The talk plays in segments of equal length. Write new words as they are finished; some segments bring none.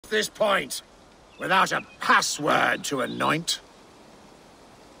this point without a password to anoint.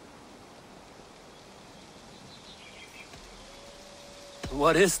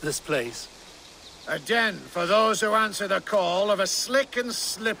 What is this place? A den for those who answer the call of a slick and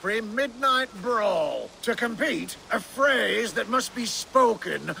slippery midnight brawl. To compete, a phrase that must be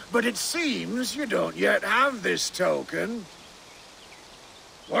spoken, but it seems you don't yet have this token.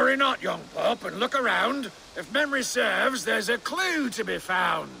 Worry not, young pup, and look around. If memory serves, there's a clue to be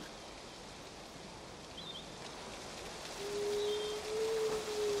found.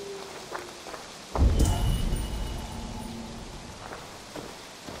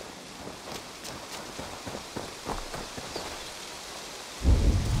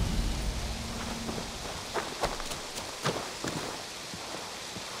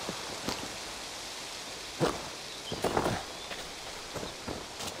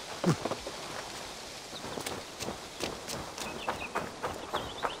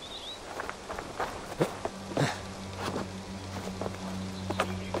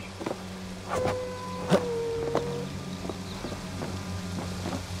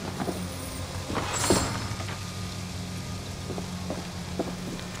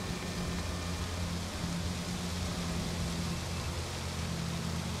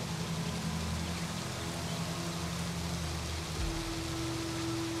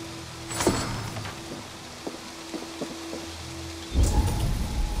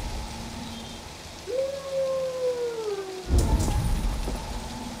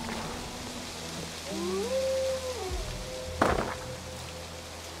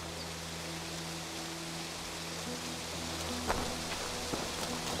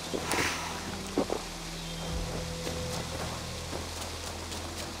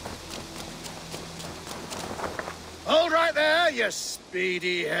 Hold right there, you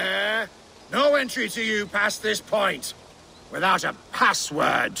speedy hare. No entry to you past this point without a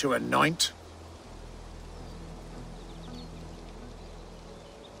password to anoint.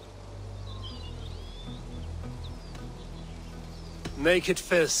 Naked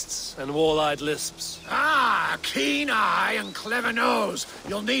fists and wall-eyed lisps. Ah, keen eye and clever nose.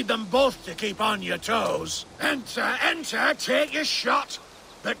 You'll need them both to keep on your toes. Enter, enter, take your shot.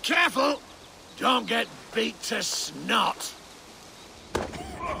 But careful, don't get beat to snot.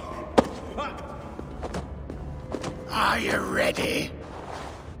 Are you ready?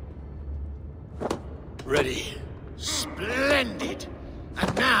 Ready. Splendid.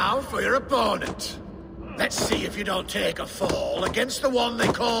 And now for your opponent. Let's see if you don't take a fall against the one they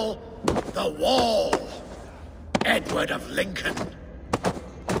call the Wall. Edward of Lincoln.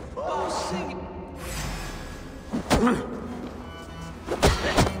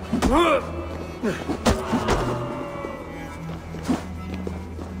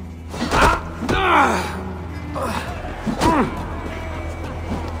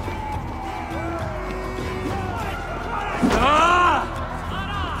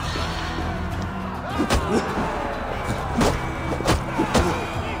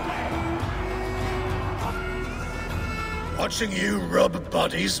 Watching you rub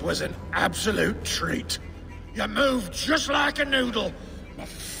bodies was an absolute treat. You moved just like a noodle. My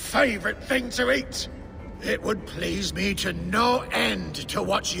favorite thing to eat. It would please me to no end to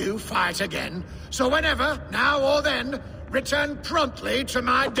watch you fight again. So whenever, now or then, return promptly to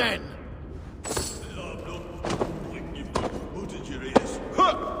my den.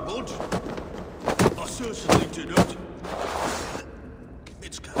 I certainly do not.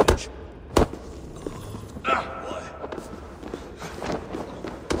 It's cabbage.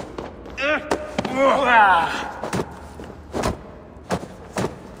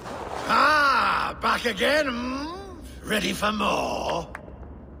 Back again, hmm? Ready for more?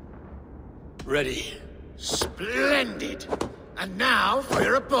 Ready. Splendid. And now for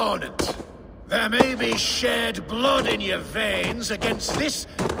your opponent. There may be shed blood in your veins against this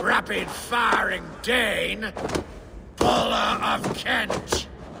rapid-firing Dane, Buller of Kent.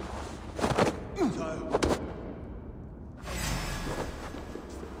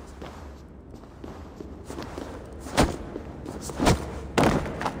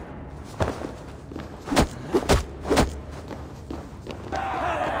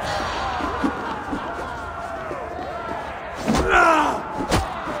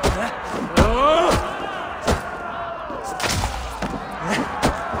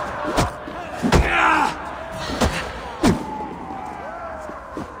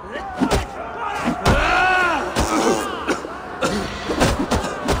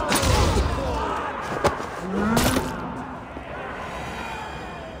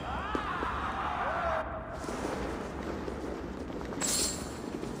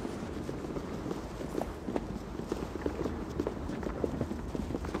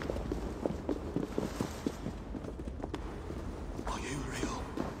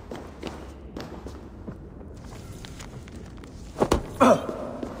 Oh,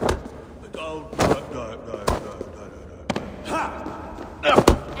 no. Ha!